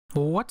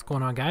What's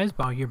going on, guys?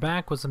 Bao here,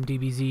 back with some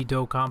DBZ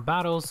Dokkan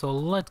battles. So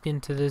let's get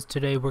into this.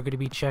 Today we're going to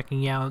be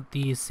checking out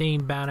the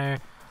same banner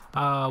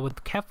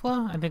with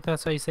Kefla, I think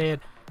that's how you say it,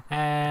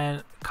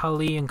 and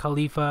Kali and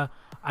Khalifa.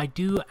 I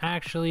do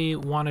actually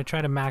want to try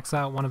to max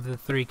out one of the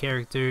three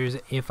characters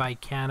if I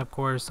can, of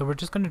course. So we're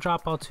just going to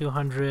drop all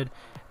 200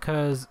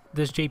 because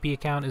this JP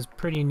account is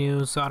pretty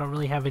new, so I don't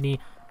really have any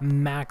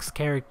max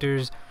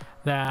characters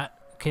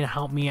that can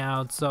help me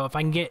out. So if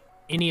I can get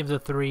any of the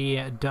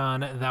three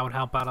done, that would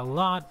help out a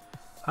lot.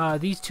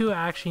 These two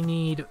actually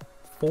need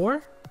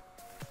 4.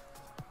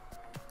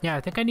 Yeah,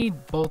 I think I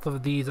need both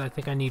of these. I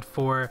think I need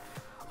 4,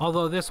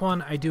 although this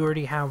one I do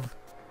already have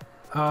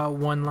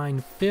one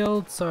line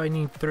filled, so I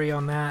need 3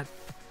 on that.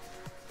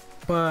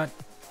 But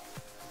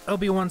it'll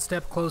be one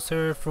step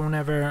closer for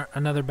whenever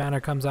another banner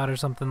comes out or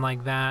something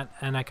like that,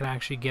 and I can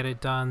actually get it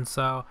done.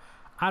 So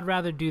I'd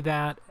rather do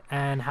that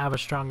and have a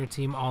stronger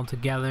team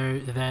altogether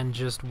than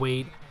just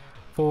wait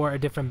for a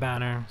different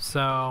banner.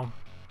 So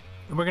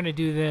we're gonna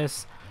do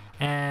this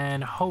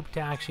and hope to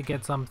actually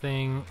get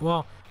something.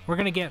 Well, we're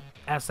gonna get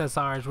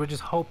SSRs. We're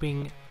just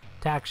hoping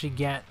to actually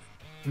get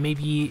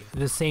maybe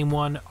the same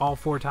one all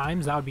 4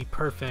 times. That would be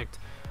perfect.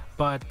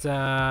 But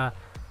yeah,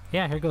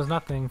 here goes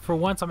nothing. For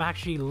once, I'm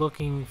actually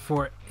looking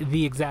for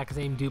the exact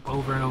same dupe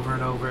over and over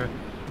and over,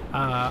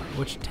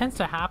 which tends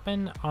to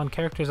happen on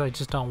characters I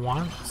just don't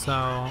want. So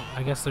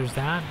I guess there's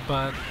that.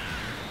 But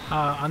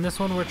on this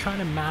one, we're trying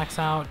to max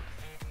out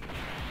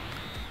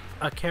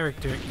a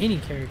character, any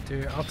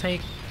character. I'll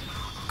take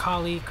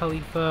Kali,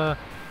 Khalifa,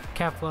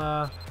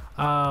 Kefla.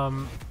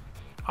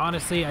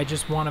 Honestly, I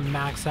just want to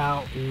max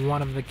out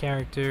one of the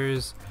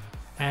characters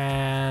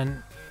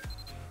and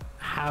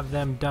have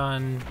them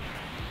done,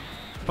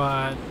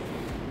 but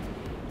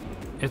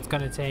it's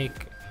gonna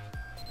take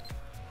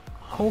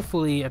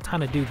hopefully a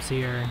ton of dupes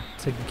here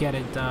to get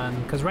it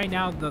done, because right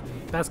now the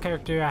best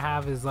character I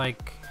have is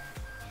like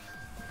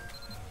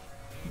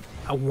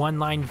a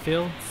 1-line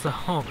filled,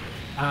 so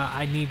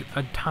I need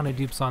a ton of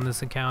dupes on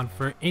this account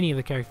for any of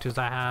the characters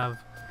I have.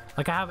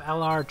 Like, I have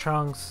LR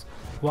Trunks.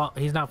 Well,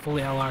 he's not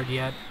fully LR'd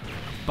yet,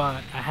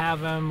 but I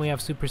have him. We have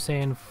Super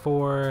Saiyan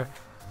 4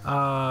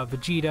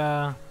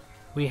 Vegeta.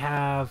 We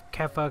have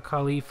Kefla,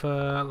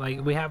 Khalifa.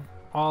 Like, we have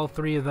all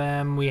 3 of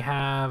them. We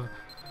have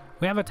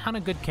a ton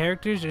of good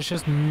characters. It's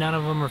just none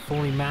of them are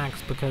fully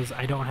maxed because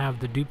I don't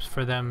have the dupes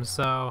for them.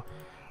 So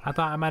I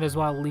thought I might as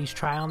well at least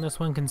try on this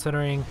one,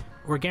 considering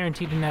we're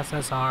guaranteed an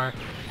SSR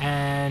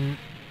and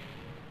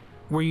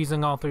we're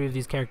using all 3 of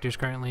these characters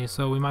currently,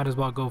 so we might as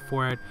well go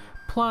for it.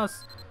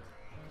 Plus,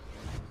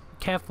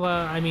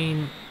 Kefla, I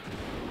mean,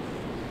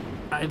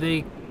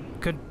 they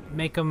could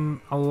make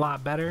him a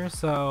lot better,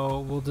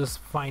 so we'll just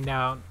find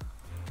out.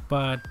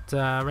 But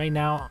right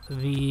now,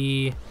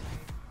 the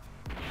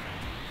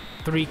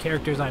 3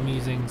 characters I'm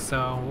using,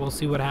 so we'll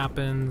see what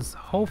happens.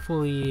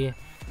 Hopefully,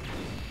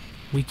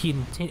 we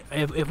can.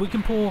 If we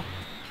can pull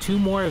 2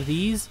 more of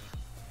these,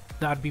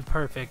 that'd be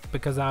perfect,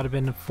 because that would have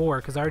been 4.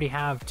 Because I already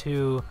have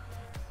 2.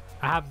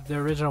 I have the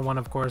original one,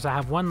 of course. I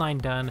have 1 line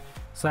done,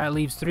 so that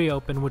leaves 3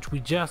 open, which we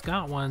just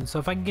got 1. So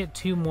if I can get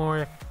 2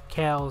 more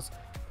Kales,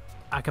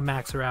 I can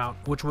max her out,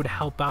 which would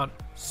help out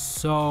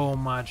so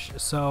much.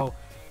 So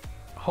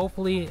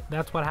hopefully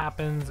that's what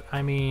happens.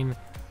 I mean,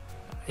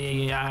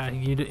 yeah,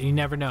 you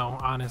never know,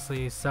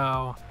 honestly.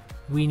 So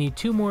we need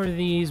 2 more of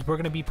these. We're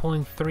gonna be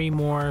pulling 3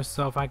 more.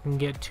 So if I can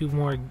get 2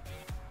 more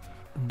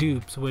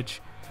dupes, which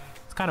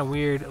it's kind of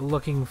weird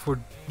looking for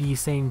the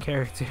same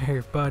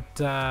character,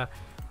 but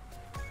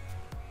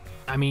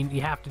I mean,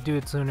 you have to do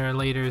it sooner or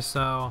later,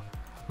 so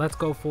let's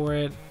go for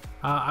it.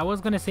 I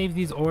was gonna save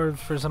these orbs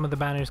for some of the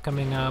banners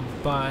coming up,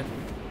 but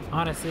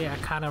honestly, I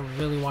kind of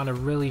really want a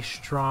really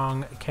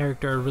strong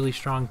character, a really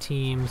strong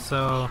team,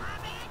 so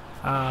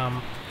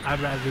I'd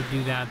rather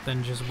do that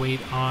than just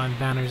wait on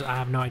banners. I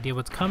have no idea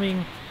what's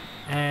coming,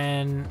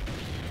 and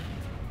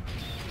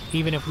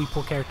even if we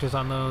pull characters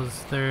on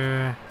those,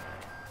 they're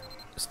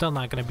still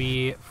not gonna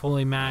be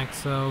fully maxed,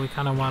 so we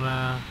kind of want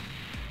to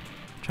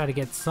try to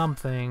get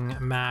something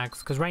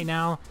max, because right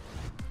now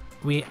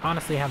we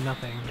honestly have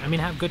nothing. I mean,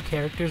 I have good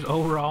characters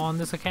overall on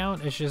this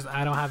account, it's just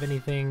I don't have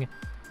anything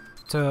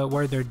to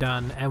where they're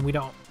done, and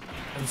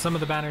some of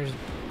the banners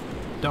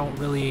don't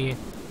really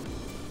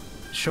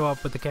show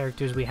up with the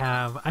characters we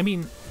have. I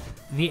mean,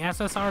 the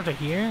SSRs are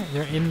here,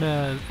 they're in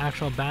the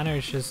actual banner,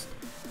 it's just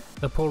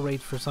the pull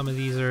rates for some of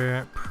these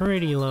are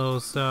pretty low,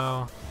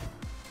 so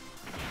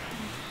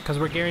because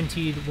we're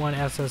guaranteed 1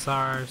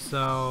 SSR,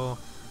 so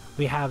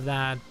we have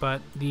that,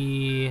 but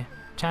the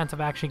chance of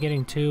actually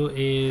getting 2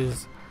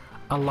 is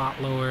a lot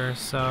lower.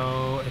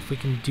 So if we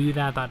can do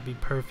that, that'd be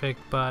perfect.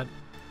 But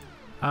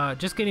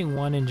just getting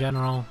 1 in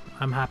general,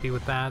 I'm happy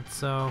with that.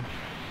 So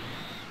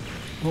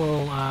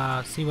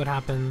we'll see what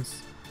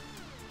happens.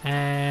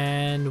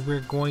 And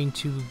we're going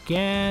to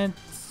get,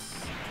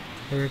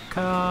 here it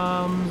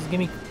comes,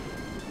 gimme.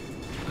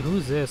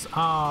 Who's this?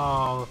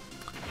 Oh,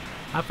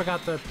 I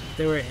forgot that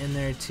they were in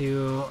there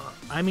too.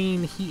 I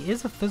mean, he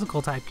is a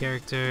physical type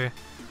character,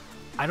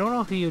 I don't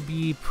know if he would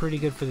be pretty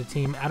good for the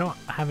team. I don't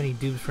have any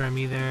dupes for him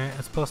either.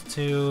 It's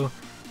 +2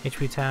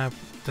 HP tap,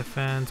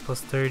 defense,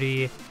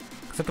 +30.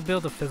 Because I could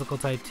build a physical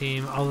type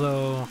team,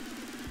 although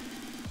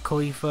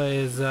Kefla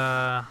is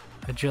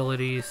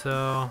agility,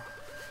 so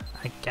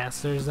I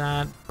guess there's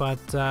that. But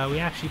we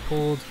actually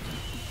pulled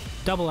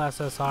double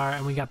SSR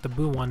and we got the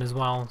Boo one as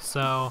well.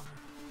 So,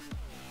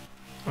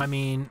 I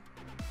mean,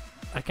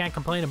 I can't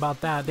complain about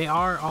that. They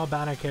are all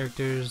banner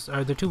characters,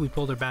 or the two we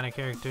pulled are banner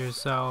characters,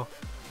 so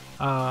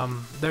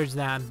there's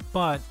that.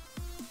 But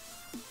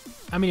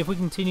I mean, if we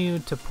continue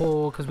to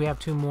pull, because we have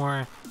 2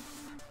 more,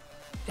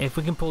 if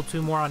we can pull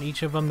 2 more on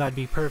each of them, that'd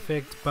be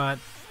perfect. But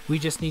we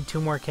just need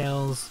 2 more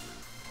kills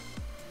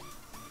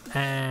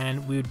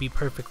and we would be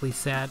perfectly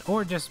set,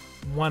 or just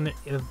one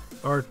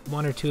or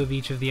 2 of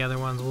each of the other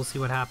ones. We'll see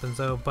what happens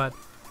though. But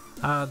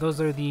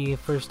those are the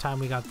first time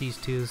we got these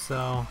 2,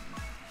 so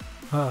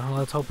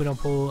let's hope we don't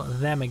pull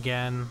them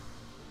again.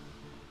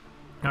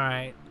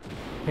 Alright,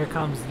 here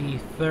comes the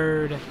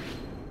 3rd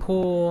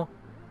pull.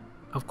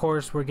 Of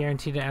course, we're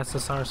guaranteed an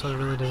SSR, so it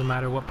really doesn't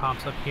matter what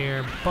pops up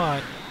here,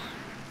 but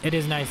it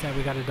is nice that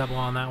we got a double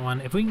on that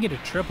one. If we can get a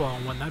triple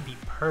on one, that'd be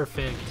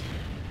perfect.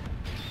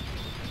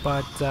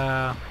 But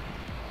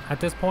at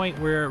this point,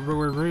 we're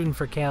rooting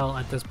for Kale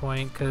at this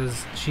point,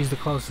 because she's the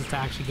closest to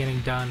actually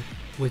getting done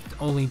with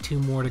only 2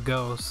 more to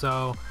go.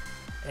 So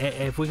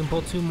if we can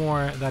pull 2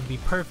 more, that'd be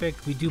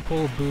perfect. We do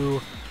pull a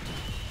Boo,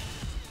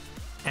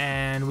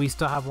 and we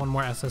still have 1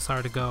 more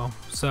SSR to go.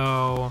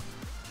 So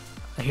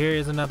here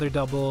is another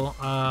double.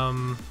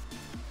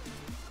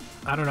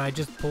 I don't know, I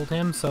just pulled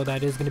him, so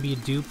that is going to be a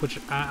dupe, which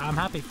I'm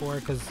happy for,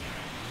 because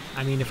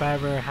I mean, if I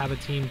ever have a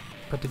team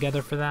put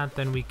together for that,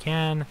 then we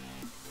can.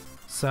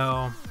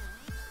 So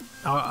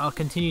I'll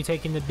continue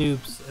taking the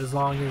dupes as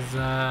long as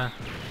I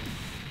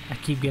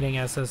keep getting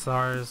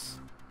SSRs.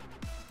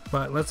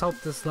 But let's hope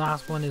this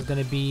last one is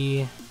going to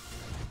be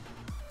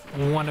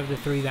one of the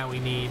 3 that we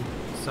need.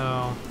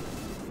 So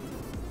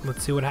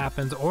let's see what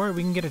happens. Or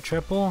we can get a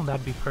triple,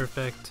 that'd be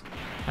perfect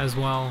as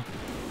well.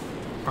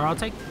 Or I'll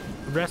take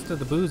the rest of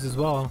the Boos as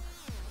well,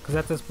 because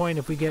at this point,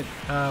 if we get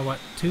what,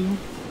 2?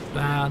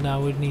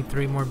 No, we'd need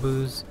 3 more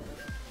Boos.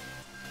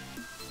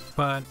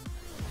 But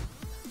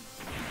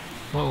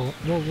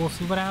we'll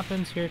see what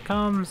happens. Here it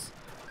comes.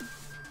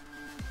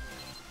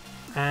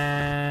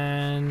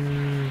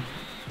 And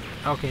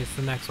okay, it's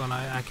the next one.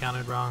 I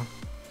counted wrong.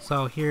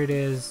 So here it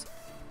is.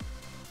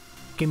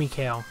 Give me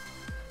Kale.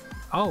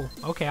 Oh,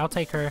 okay, I'll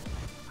take her.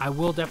 I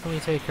will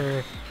definitely take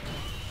her.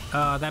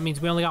 That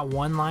means we only got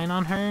 1 line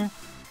on her,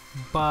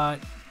 but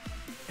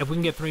if we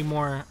can get 3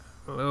 more,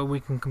 we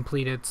can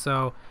complete it.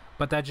 So,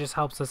 but that just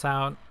helps us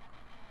out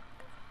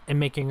in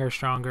making her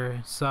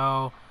stronger.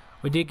 So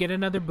we did get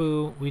another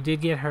Boo. We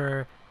did get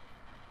her.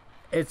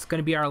 It's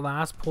gonna be our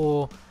last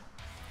pull.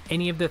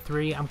 Any of the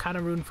 3, I'm kind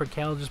of rooting for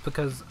Kale just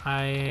because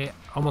I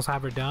almost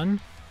have her done.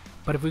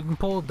 But if we can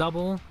pull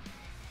double,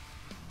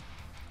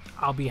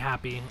 I'll be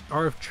happy.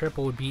 Or if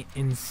triple would be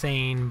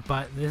insane.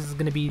 But this is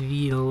going to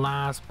be the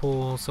last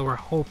pull, so we're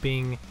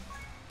hoping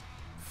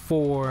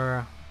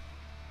for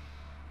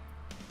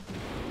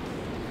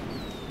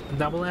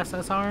double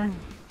SSR.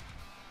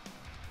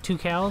 2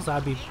 Kales,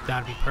 that'd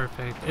be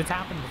perfect. It's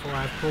happened before.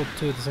 I've pulled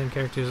 2 of the same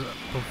characters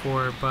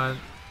before, but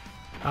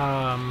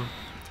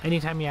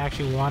anytime you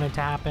actually want it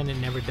to happen, it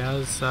never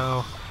does.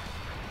 So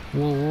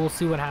we'll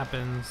see what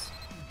happens.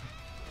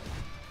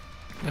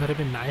 It would have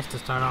been nice to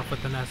start off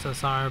with an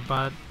SSR,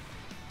 but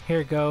here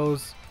it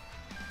goes.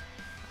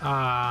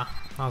 I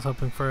was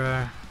hoping for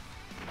a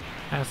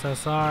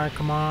SSR.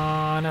 Come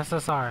on,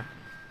 SSR.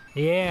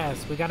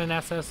 Yes, we got an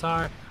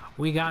SSR.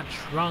 We got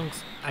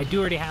Trunks. I do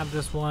already have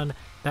this one.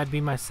 That'd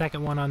be my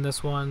 2nd one on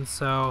this one,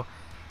 so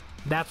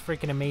that's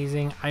freaking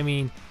amazing. I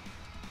mean,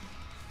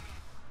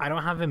 I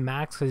don't have him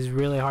max because he's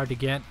really hard to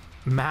get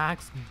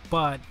max,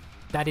 but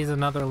that is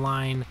another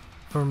line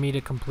for me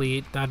to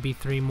complete. That'd be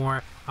 3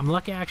 more. I'm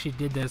lucky I actually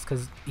did this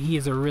because he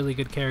is a really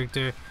good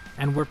character,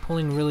 and we're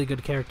pulling really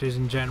good characters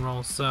in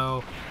general.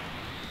 So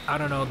I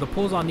don't know, the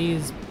pulls on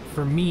these,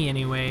 for me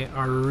anyway,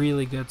 are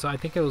really good. So I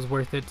think it was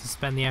worth it to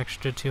spend the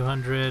extra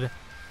 200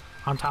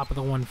 on top of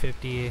the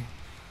 150,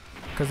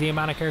 because the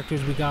amount of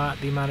characters we got,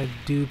 the amount of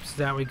dupes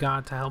that we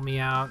got to help me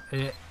out,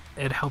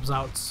 it helps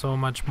out so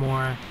much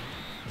more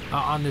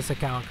on this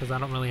account, because I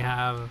don't really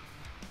have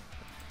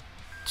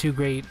too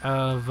great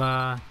of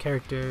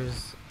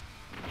characters.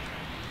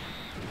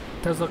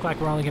 It does look like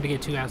we're only going to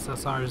get 2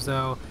 SSRs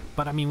though,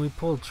 but I mean, we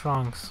pulled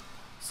Trunks,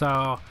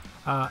 so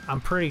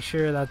I'm pretty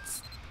sure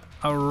that's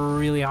a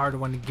really hard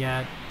one to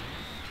get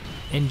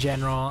in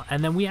general.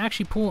 And then we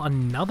actually pull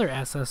another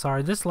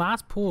SSR. This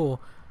last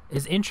pull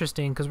is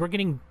interesting because we're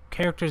getting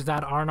characters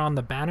that aren't on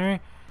the banner,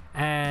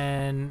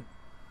 and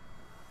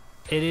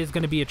it is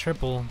going to be a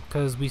triple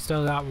because we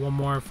still got 1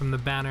 more from the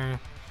banner.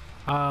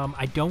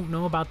 I don't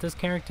know about this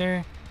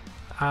character.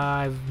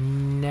 I've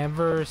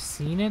never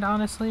seen it,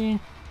 honestly,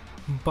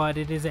 but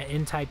it is an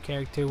N-type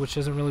character, which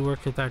doesn't really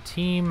work with our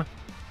team.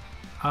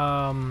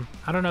 I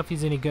don't know if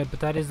he's any good, but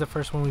that is the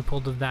first one we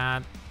pulled of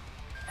that.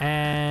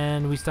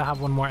 and we still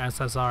have one more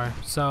SSR.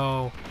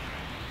 So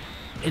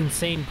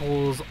insane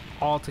pulls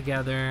all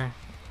together.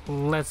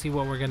 Let's see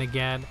what we're gonna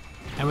get.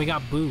 And we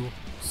got Boo,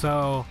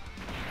 so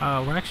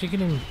we're actually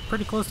getting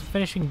pretty close to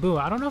finishing Boo.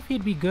 I don't know if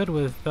he'd be good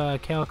with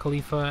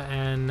Khalifa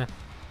and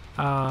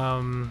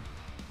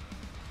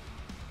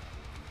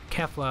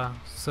Kefla,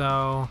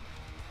 so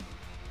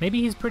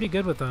maybe he's pretty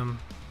good with them.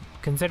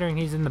 Considering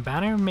he's in the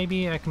banner,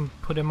 maybe I can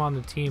put him on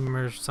the team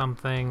or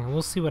something.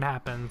 We'll see what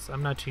happens.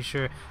 I'm not too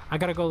sure. I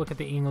gotta go look at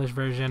the English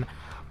version.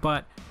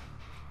 But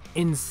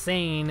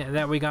insane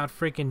that we got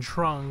freaking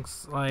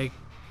Trunks. Like,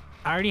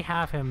 I already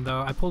have him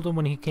though. I pulled him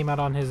when he came out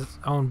on his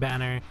own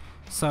banner.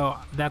 So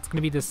that's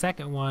gonna be the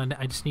second one.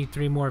 I just need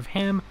 3 more of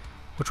him,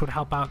 which would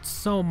help out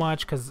so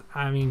much, because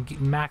I mean,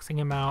 maxing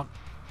him out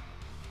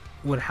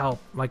would help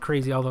like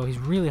crazy, although he's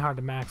really hard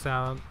to max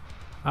out.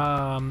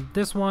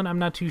 This one I'm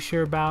not too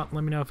sure about.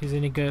 Let me know if he's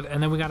any good.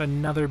 And then we got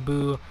another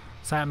Boo,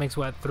 so that makes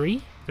what,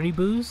 3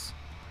 Boos,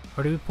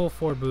 or did we pull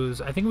 4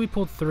 Boos? I think we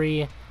pulled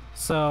 3,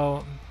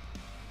 so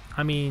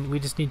I mean, we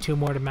just need 2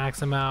 more to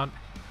max him out.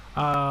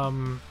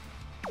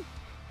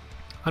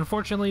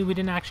 Unfortunately we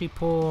didn't actually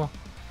pull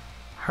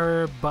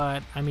her,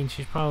 but I mean,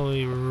 she's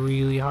probably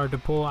really hard to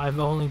pull. I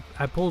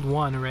pulled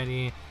 1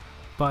 already,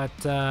 but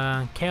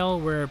Kale,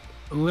 we're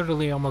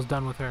literally almost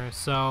done with her,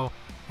 so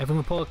if we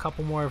can pull a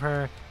couple more of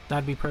her,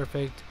 that'd be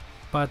perfect.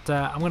 But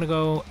I'm gonna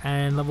go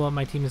and level up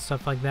my team and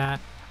stuff like that.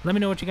 Let me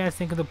know what you guys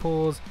think of the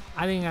pulls.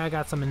 I think I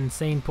got some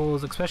insane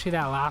pulls, especially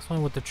that last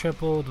one with the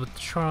tripled, with the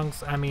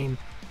Trunks. I mean,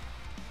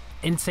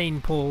 insane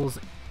pulls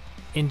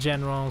in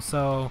general.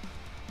 So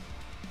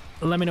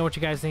let me know what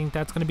you guys think.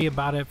 That's gonna be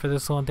about it for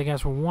this one. Thank you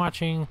guys for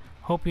watching.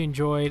 Hope you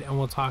enjoyed, and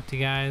we'll talk to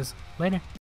you guys later.